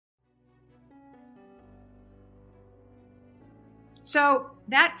So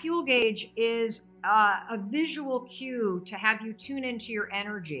that fuel gauge is a visual cue to have you tune into your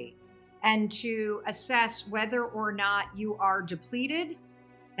energy and to assess whether or not you are depleted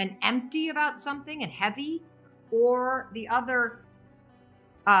and empty about something and heavy, or the other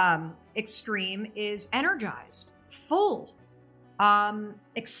extreme is energized, full,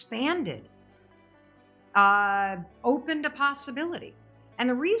 expanded, open to possibility. And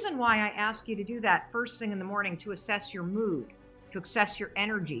the reason why I ask you to do that first thing in the morning to assess your mood, to assess your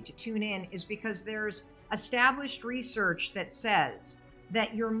energy, to tune in, is because there's established research that says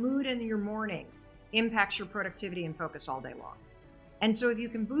that your mood in your morning impacts your productivity and focus all day long. And so if you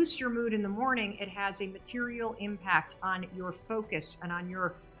can boost your mood in the morning, it has a material impact on your focus and on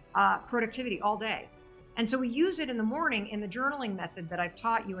your productivity all day. And so we use it in the morning in the journaling method that I've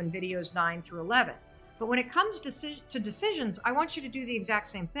taught you in videos 9 through 11. But when it comes to decisions, I want you to do the exact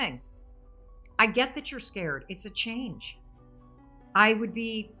same thing. I get that you're scared. It's a change. I would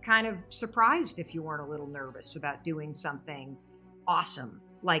be kind of surprised if you weren't a little nervous about doing something awesome,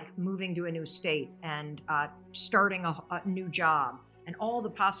 like moving to a new state and starting a new job and all the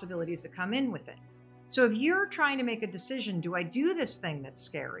possibilities that come in with it. So if you're trying to make a decision, do I do this thing that's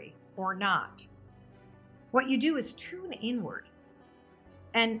scary or not? What you do is tune inward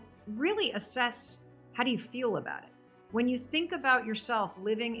and really assess, how do you feel about it? When you think about yourself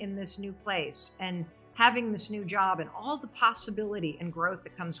living in this new place and having this new job and all the possibility and growth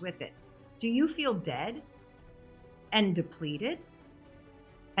that comes with it, do you feel dead and depleted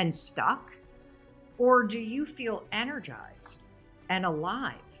and stuck? Or do you feel energized and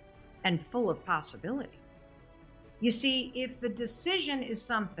alive and full of possibility? You see, if the decision is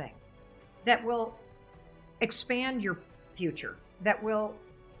something that will expand your future, that will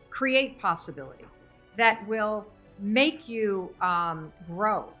create possibility, that will make you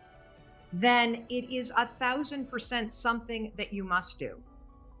grow, then it is 1,000% something that you must do.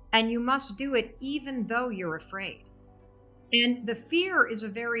 And you must do it even though you're afraid. And the fear is a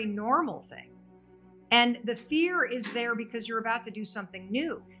very normal thing. And the fear is there because you're about to do something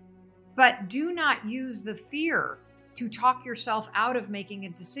new. But do not use the fear to talk yourself out of making a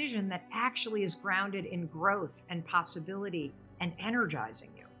decision that actually is grounded in growth and possibility and energizing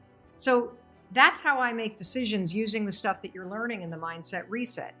you. So that's how I make decisions, using the stuff that you're learning in the Mindset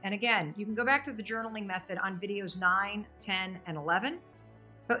Reset. And again, you can go back to the journaling method on videos 9, 10, and 11.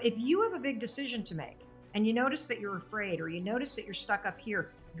 But if you have a big decision to make and you notice that you're afraid, or you notice that you're stuck up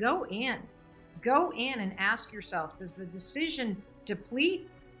here, go in and ask yourself, does the decision deplete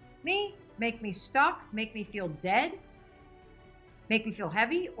me, make me stuck, make me feel dead, make me feel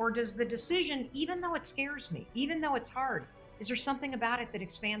heavy? Or does the decision, even though it scares me, even though it's hard, is there something about it that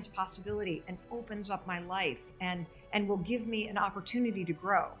expands possibility and opens up my life and will give me an opportunity to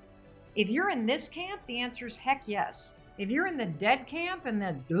grow? If you're in this camp, the answer is heck yes. If you're in the dead camp and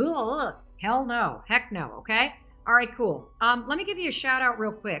the hell no, heck no, okay? All right, cool. Let me give you a shout out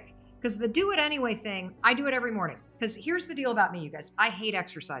real quick, because the do it anyway thing, I do it every morning. Because here's the deal about me, you guys. I hate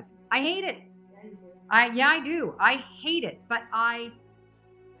exercising. I hate it. I do. I hate it. But I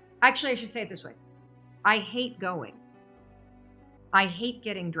should say it this way. I hate going. I hate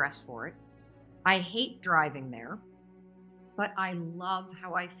getting dressed for it. I hate driving there. But I love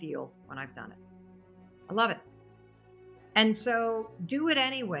how I feel when I've done it. I love it. And so do it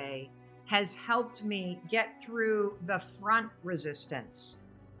anyway has helped me get through the front resistance,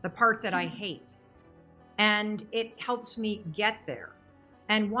 the part that I hate. And it helps me get there.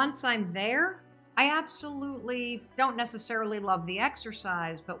 And once I'm there, I absolutely don't necessarily love the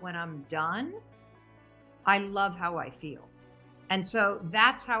exercise, but when I'm done, I love how I feel. And so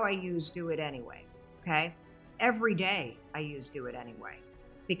that's how I use do it anyway, okay? Every day I use do it anyway,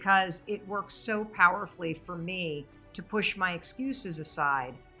 because it works so powerfully for me to push my excuses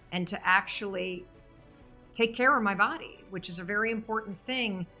aside and to actually take care of my body, which is a very important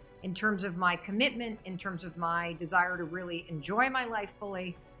thing in terms of my commitment, in terms of my desire to really enjoy my life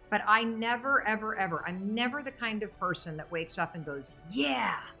fully. But I never, ever, ever, I'm never the kind of person that wakes up and goes,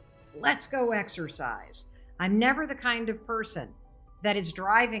 yeah, let's go exercise. I'm never the kind of person that is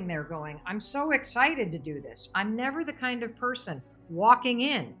driving there going, I'm so excited to do this. I'm never the kind of person walking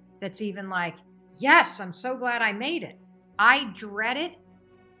in that's even like, yes, I'm so glad I made it. I dread it,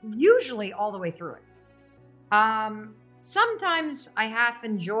 usually all the way through it. Sometimes I half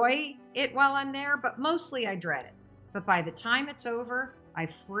enjoy it while I'm there, but mostly I dread it. But by the time it's over, I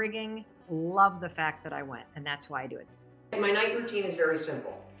frigging love the fact that I went, and that's why I do it. My night routine is very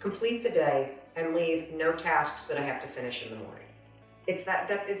simple. Complete the day and leave no tasks that I have to finish in the morning. It's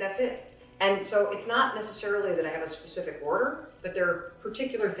that's it. And so it's not necessarily that I have a specific order, but there are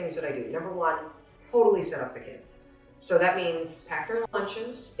particular things that I do. Number one, totally set up the kid. So that means pack their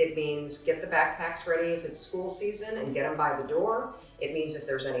lunches. It means get the backpacks ready if it's school season and get them by the door. It means if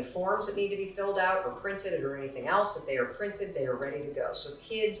there's any forms that need to be filled out or printed or anything else, if they are printed, they are ready to go. So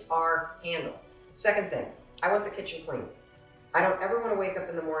kids are handled. Second thing, I want the kitchen clean. I don't ever want to wake up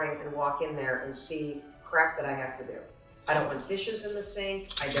in the morning and walk in there and see crap that I have to do. I don't want dishes in the sink.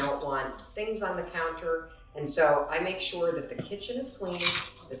 I don't want things on the counter. And so I make sure that the kitchen is clean,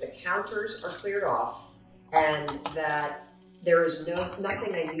 that the counters are cleared off, and that there is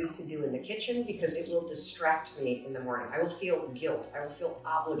nothing I need to do in the kitchen because it will distract me in the morning. I will feel guilt. I will feel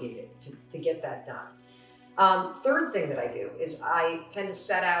obligated to get that done. Third thing that I do is I tend to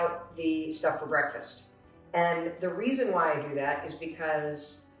set out the stuff for breakfast. And the reason why I do that is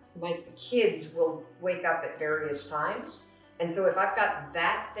because my kids will wake up at various times. And so if I've got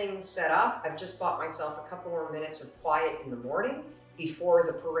that thing set up, I've just bought myself a couple more minutes of quiet in the morning before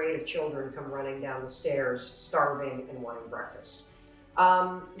the parade of children come running down the stairs, starving and wanting breakfast.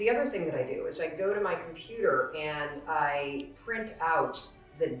 The other thing that I do is I go to my computer and I print out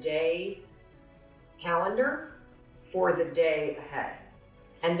the day calendar for the day ahead.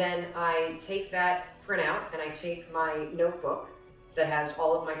 And then I take that printout and I take my notebook that has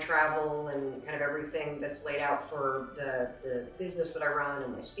all of my travel and kind of everything that's laid out for the business that I run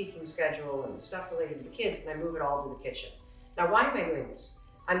and my speaking schedule and stuff related to the kids, and I move it all to the kitchen. Now, why am I doing this?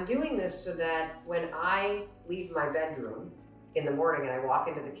 I'm doing this so that when I leave my bedroom in the morning and I walk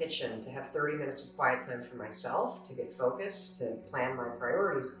into the kitchen to have 30 minutes of quiet time for myself, to get focused, to plan my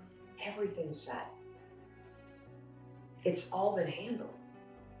priorities, everything's set. It's all been handled.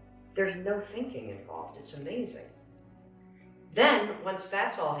 There's no thinking involved. It's amazing. Then, once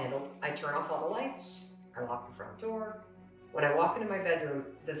that's all handled, I turn off all the lights, I lock the front door. When I walk into my bedroom,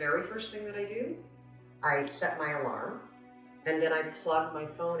 the very first thing that I do, I set my alarm, and then I plug my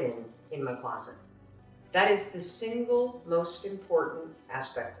phone in my closet. That is the single most important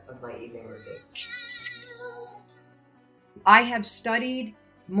aspect of my evening routine. I have studied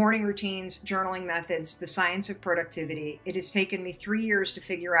morning routines, journaling methods, the science of productivity. It has taken me 3 years to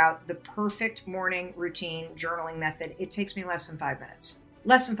figure out the perfect morning routine journaling method. It takes me less than 5 minutes.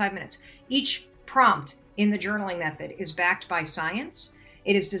 Less than 5 minutes. Each prompt in the journaling method is backed by science.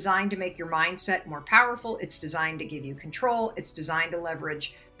 It is designed to make your mindset more powerful. It's designed to give you control. It's designed to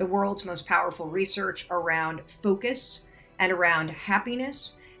leverage the world's most powerful research around focus and around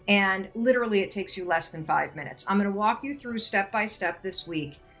happiness. And literally it takes you less than 5 minutes. I'm going to walk you through step by step this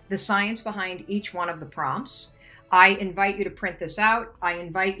week the science behind each one of the prompts. I invite you to print this out. I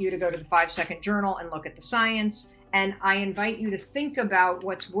invite you to go to the 5-second journal and look at the science. And I invite you to think about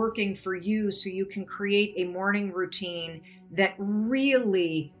what's working for you so you can create a morning routine that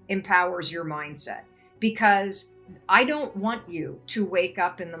really empowers your mindset. Because I don't want you to wake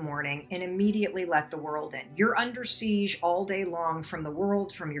up in the morning and immediately let the world in. You're under siege all day long from the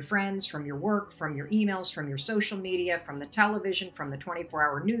world, from your friends, from your work, from your emails, from your social media, from the television, from the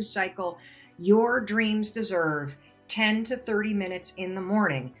 24-hour news cycle. Your dreams deserve 10 to 30 minutes in the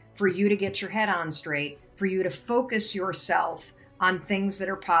morning for you to get your head on straight, for you to focus yourself on things that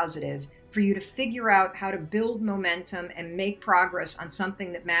are positive, for you to figure out how to build momentum and make progress on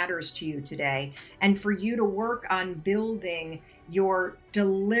something that matters to you today, and for you to work on building your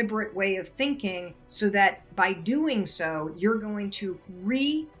deliberate way of thinking so that by doing so, you're going to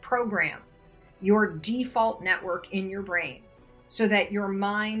reprogram your default network in your brain so that your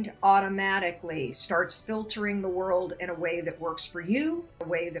mind automatically starts filtering the world in a way that works for you, a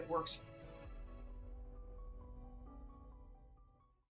way that works